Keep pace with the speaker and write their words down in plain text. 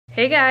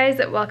Hey guys,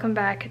 welcome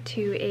back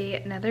to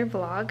another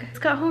vlog. I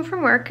just got home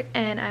from work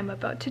and I'm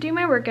about to do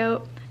my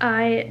workout.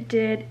 I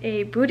did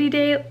a booty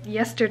day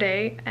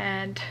yesterday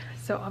and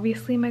so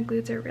obviously my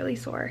glutes are really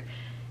sore.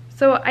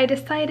 So I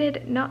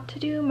decided not to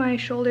do my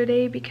shoulder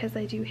day because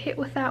I do hit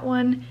with that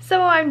one.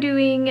 So I'm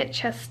doing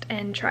chest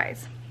and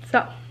tris. So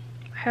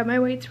I have my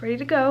weights ready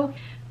to go.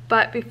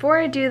 But before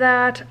I do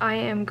that, I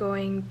am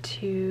going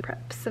to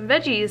prep some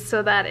veggies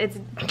so that it's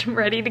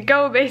ready to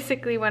go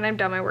basically when I'm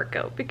done my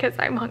workout because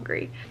I'm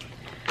hungry.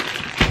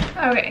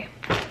 Okay,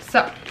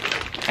 so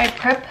I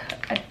prep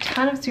a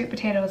ton of sweet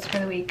potatoes for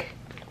the week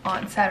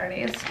on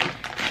Saturdays,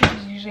 which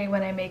is usually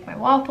when I make my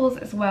waffles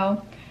as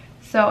well.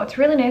 So it's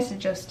really nice to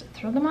just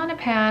throw them on a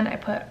pan. I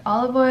put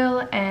olive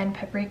oil and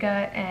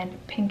paprika and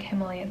pink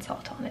Himalayan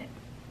salt on it.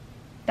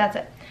 That's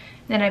it.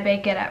 Then I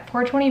bake it at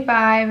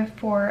 425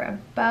 for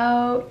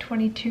about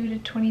 22 to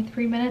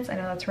 23 minutes. I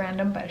know that's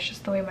random, but it's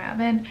just the way my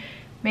oven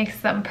makes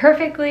them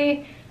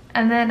perfectly.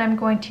 And then I'm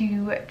going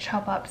to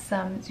chop up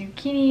some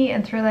zucchini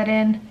and throw that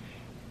in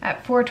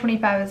at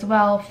 425 as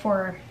well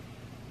for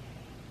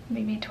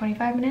maybe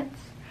 25 minutes.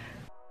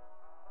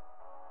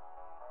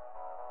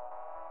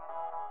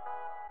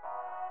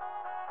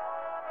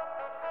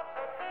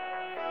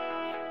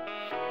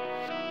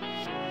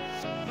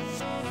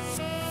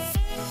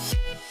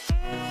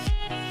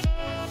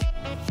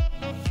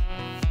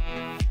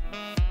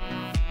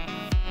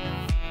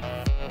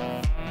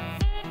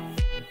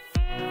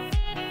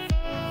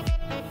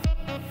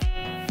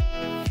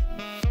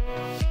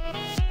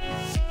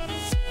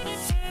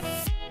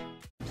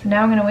 So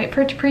now I'm gonna wait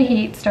for it to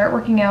preheat, start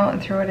working out, and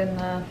throw it in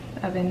the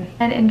oven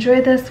and enjoy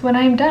this when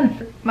I'm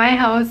done. My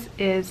house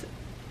is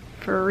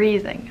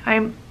freezing.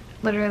 I'm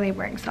literally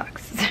wearing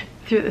socks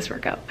through this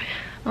workout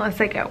unless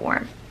I get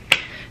warm.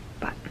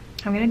 But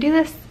I'm gonna do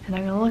this and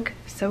I'm gonna look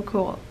so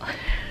cool.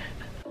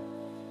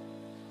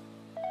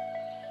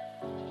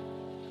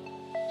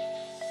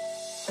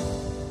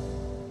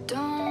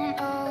 Don't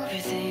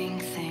overthink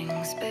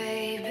things,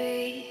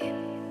 baby,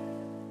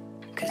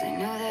 'cause I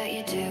know that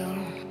you do.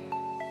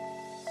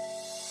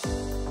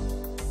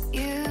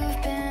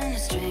 You've been a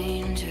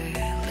stranger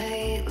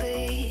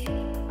lately,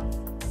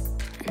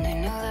 and I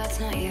know that's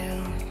not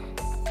you.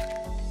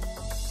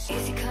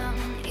 Easy come,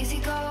 easy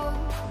go,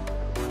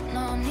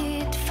 no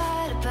need to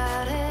fight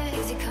about it.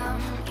 Easy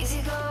come,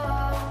 easy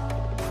go,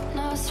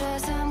 no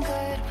stress, I'm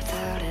good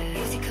without it.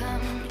 Easy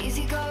come,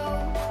 easy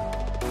go,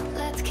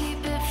 let's keep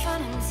it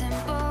fun and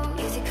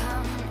simple. Easy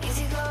come,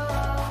 easy go.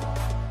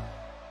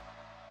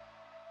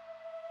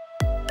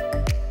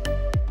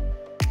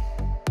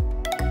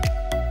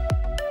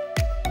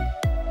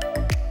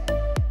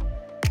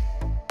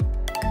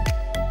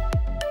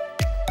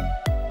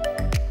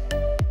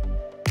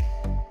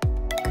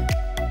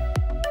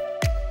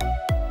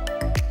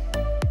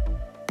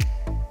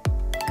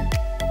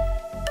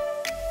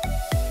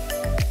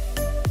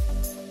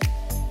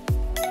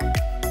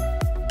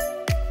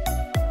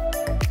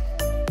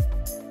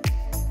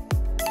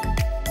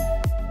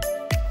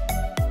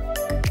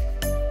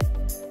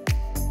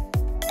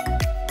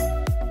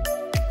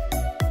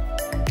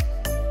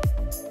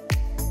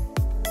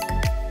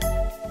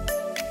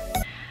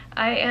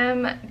 I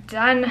am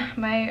done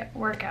my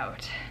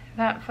workout.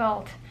 That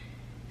felt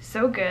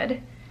so good.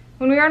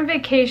 When we were on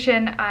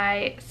vacation,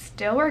 I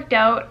still worked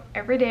out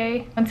every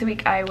day. Once a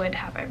week I would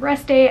have a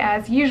rest day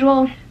as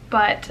usual,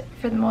 but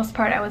for the most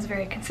part I was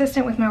very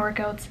consistent with my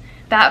workouts.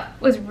 That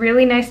was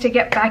really nice to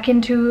get back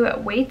into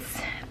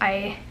weights.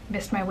 I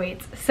missed my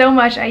weights so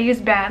much. I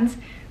used bands,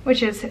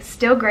 which is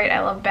still great. I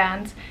love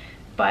bands,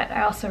 but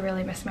I also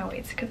really miss my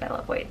weights because I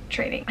love weight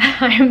training.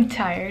 I am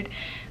tired.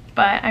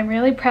 But I'm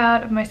really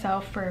proud of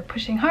myself for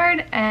pushing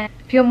hard and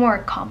feel more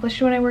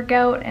accomplished when I work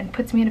out and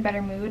puts me in a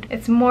better mood.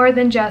 It's more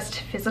than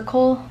just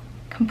physical,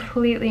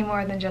 completely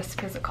more than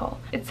just physical.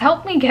 It's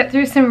helped me get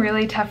through some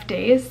really tough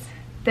days.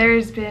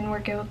 There's been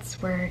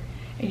workouts where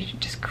you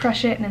just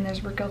crush it, and then there's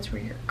workouts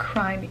where you're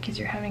crying because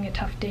you're having a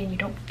tough day and you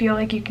don't feel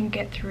like you can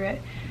get through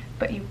it,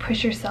 but you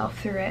push yourself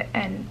through it,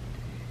 and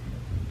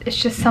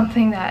it's just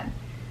something that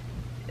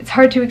it's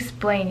hard to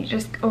explain. You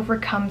just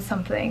overcome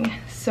something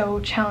so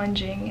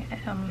challenging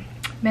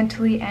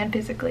mentally and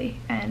physically,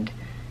 and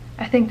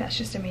I think that's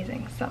just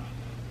amazing. So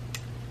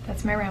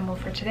that's my ramble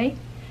for today,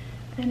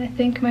 and I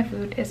think my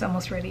food is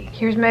almost ready.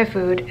 Here's my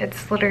food.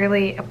 It's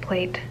literally a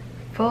plate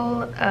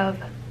full of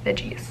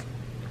veggies.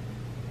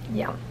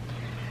 Yeah.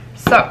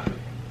 So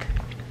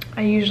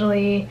I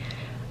usually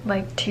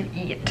like to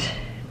eat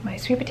my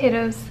sweet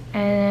potatoes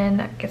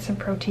and get some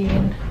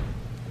protein,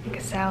 like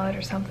a salad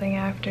or something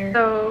after.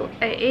 So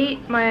I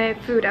ate my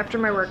food after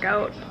my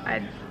workout.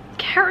 I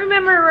can't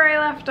remember where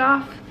I left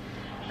off.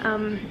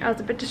 I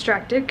was a bit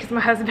distracted because my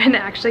husband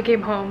actually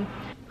came home.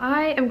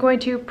 I am going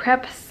to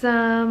prep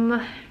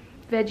some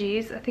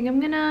veggies. I think I'm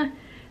gonna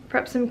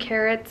prep some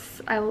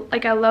carrots. I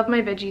love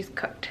my veggies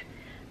cooked.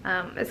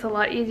 It's a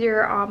lot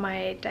easier on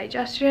my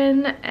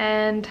digestion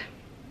and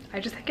I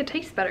just think it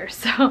tastes better.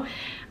 So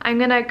I'm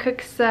gonna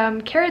cook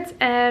some carrots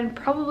and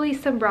probably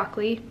some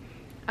broccoli.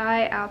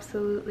 I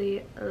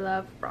absolutely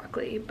love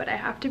broccoli, but I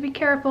have to be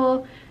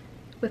careful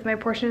with my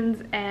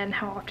portions and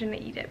how often I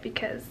eat it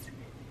because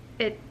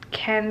it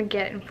can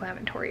get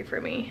inflammatory for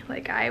me.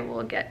 Like I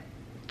will get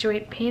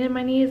joint pain in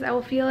my knees, I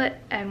will feel it,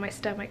 and my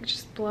stomach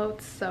just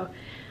bloats, so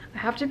I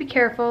have to be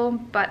careful,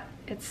 but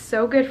it's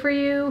so good for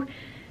you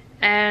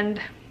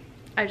and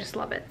I just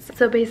love it.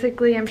 So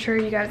basically, I'm sure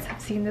you guys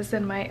have seen this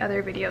in my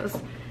other videos.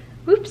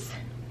 Whoops.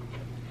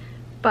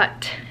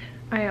 But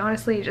I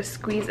honestly just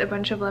squeeze a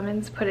bunch of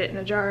lemons, put it in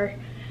a jar,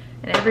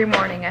 and every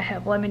morning I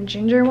have lemon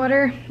ginger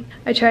water.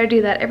 I try to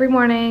do that every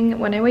morning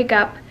when I wake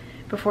up.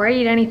 Before I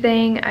eat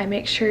anything, I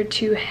make sure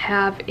to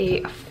have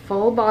a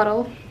full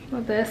bottle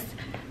of this,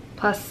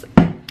 plus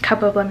a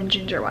cup of lemon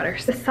ginger water.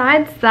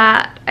 Besides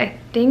that, I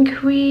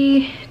think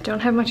we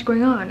don't have much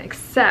going on,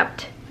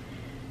 except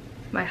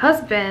my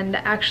husband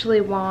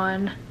actually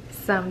won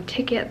some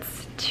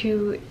tickets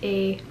to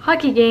a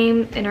hockey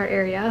game in our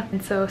area,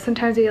 and so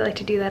sometimes we like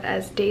to do that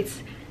as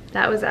dates.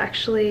 That was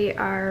actually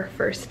our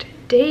first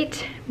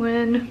date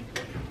when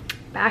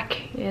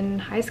back in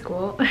high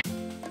school.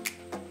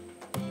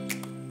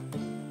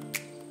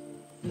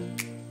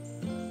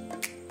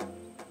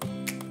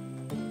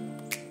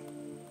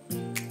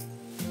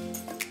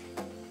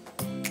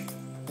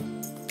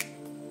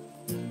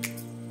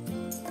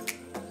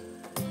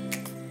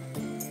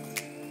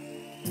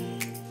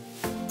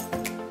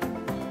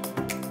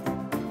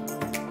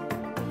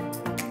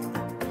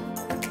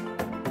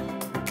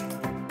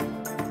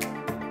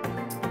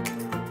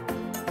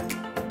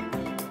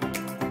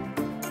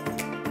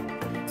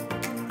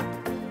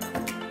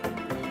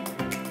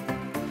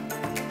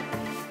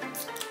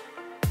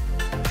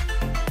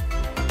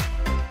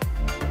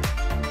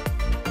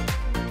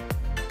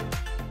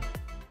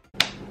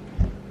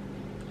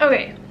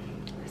 Okay,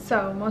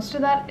 so most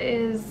of that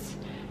is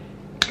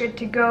good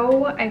to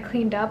go. I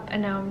cleaned up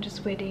and now I'm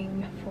just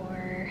waiting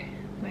for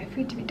my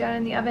food to be done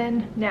in the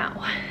oven.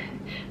 Now,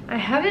 I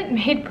haven't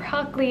made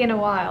broccoli in a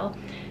while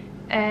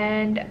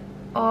and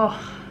oh,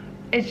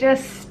 it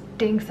just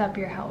stinks up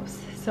your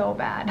house so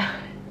bad.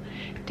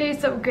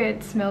 Tastes so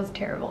good, smells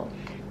terrible.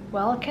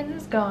 While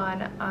Ken's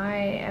gone, I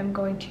am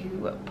going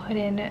to put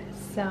in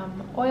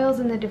some oils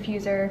in the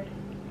diffuser,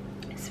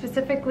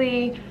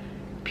 specifically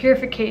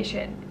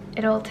purification.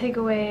 It'll take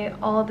away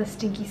all the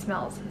stinky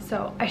smells.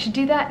 So I should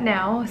do that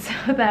now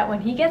so that when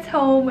he gets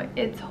home,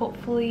 it's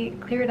hopefully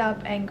cleared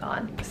up and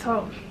gone.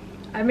 So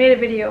I made a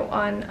video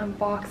on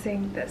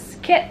unboxing this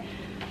kit,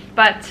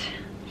 but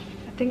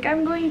I think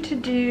I'm going to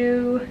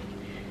do,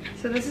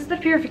 so this is the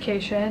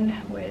purification,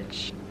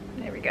 which,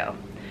 there we go.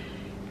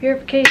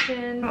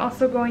 Purification. I'm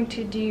also going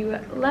to do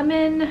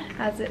lemon,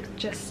 as it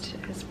just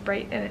is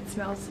bright and it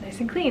smells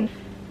nice and clean.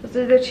 Those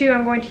are the two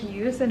I'm going to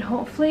use, and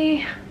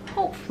hopefully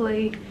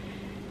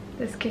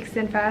this kicks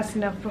in fast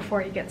enough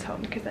before he gets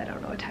home, because I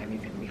don't know what time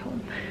he's gonna be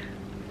home.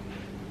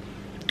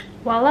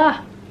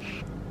 Voila!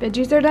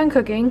 Veggies are done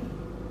cooking.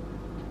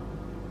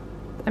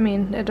 I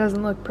mean, it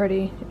doesn't look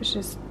pretty, it's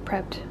just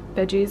prepped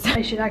veggies.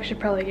 I should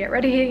actually probably get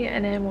ready,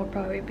 and then we'll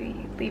probably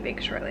be leaving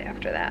shortly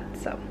after that.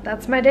 So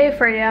that's my day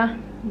for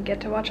you. You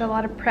get to watch a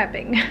lot of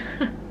prepping.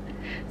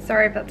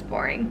 Sorry if that's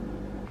boring.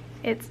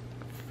 It's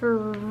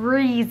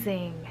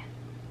freezing,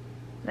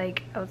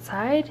 like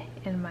outside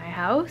in my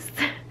house.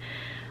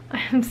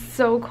 I'm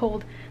so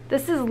cold.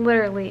 This is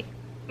literally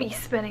me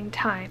spending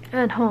time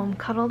at home,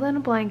 cuddled in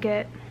a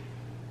blanket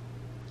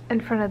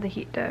in front of the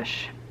heat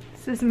dish.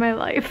 This is my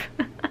life.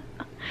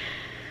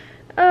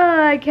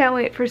 I can't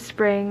wait for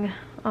spring,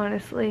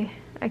 honestly.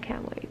 I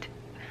can't wait.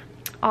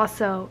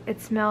 Also, it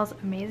smells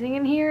amazing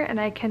in here, and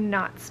I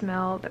cannot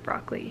smell the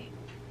broccoli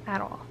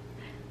at all.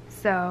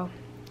 So,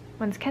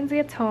 once Kenzie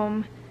gets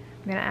home,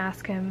 I'm gonna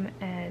ask him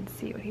and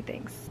see what he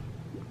thinks.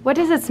 What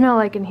does it smell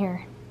like in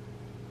here?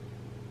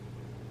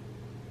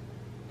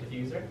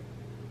 Diffuser?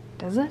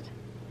 Does it?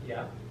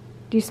 Yeah.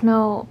 Do you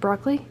smell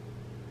broccoli?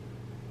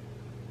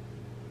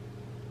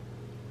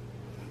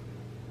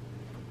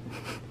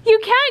 You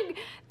can't!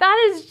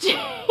 That is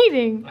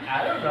cheating!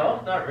 I don't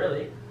know, not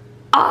really.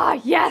 Ah,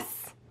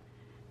 yes!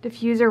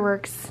 Diffuser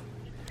works.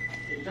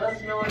 It does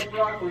smell like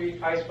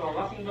broccoli. I smell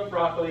nothing but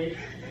broccoli.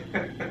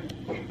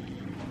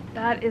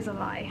 That is a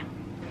lie.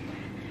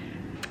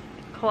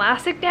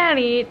 Classic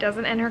Dani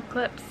doesn't end her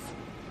clips.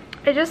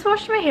 I just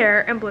washed my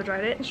hair and blow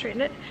dried it and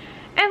straightened it.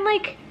 And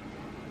like,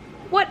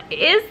 what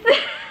is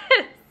this?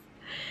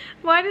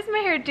 Why does my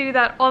hair do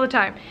that all the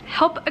time?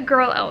 Help a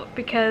girl out,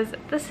 because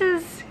this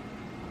is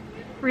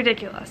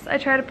ridiculous. I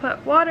try to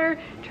put water,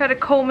 try to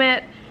comb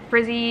it,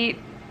 frizzy,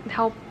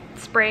 help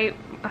spray,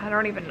 I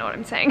don't even know what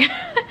I'm saying.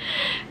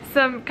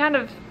 Some kind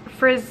of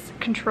frizz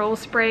control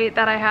spray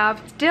that I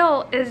have.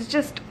 Still is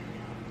just,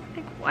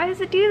 like, why does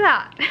it do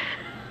that?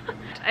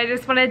 I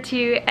just wanted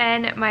to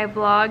end my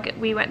vlog.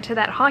 We went to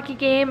that hockey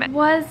game. It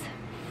was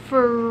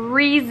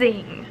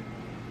freezing.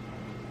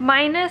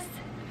 Minus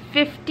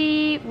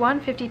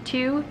 51,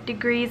 52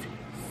 degrees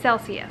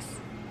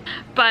Celsius.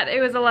 But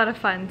it was a lot of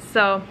fun.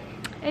 So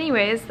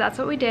anyways, that's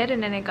what we did,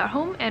 and then I got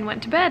home and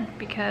went to bed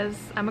because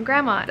I'm a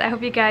grandma. I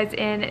hope you guys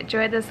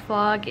enjoyed this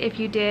vlog. If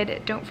you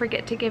did, don't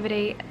forget to give it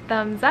a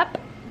thumbs up.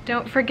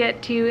 Don't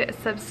forget to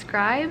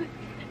subscribe.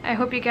 I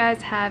hope you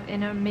guys have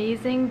an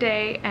amazing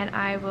day, and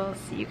I will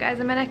see you guys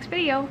in my next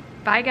video.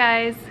 Bye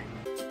guys!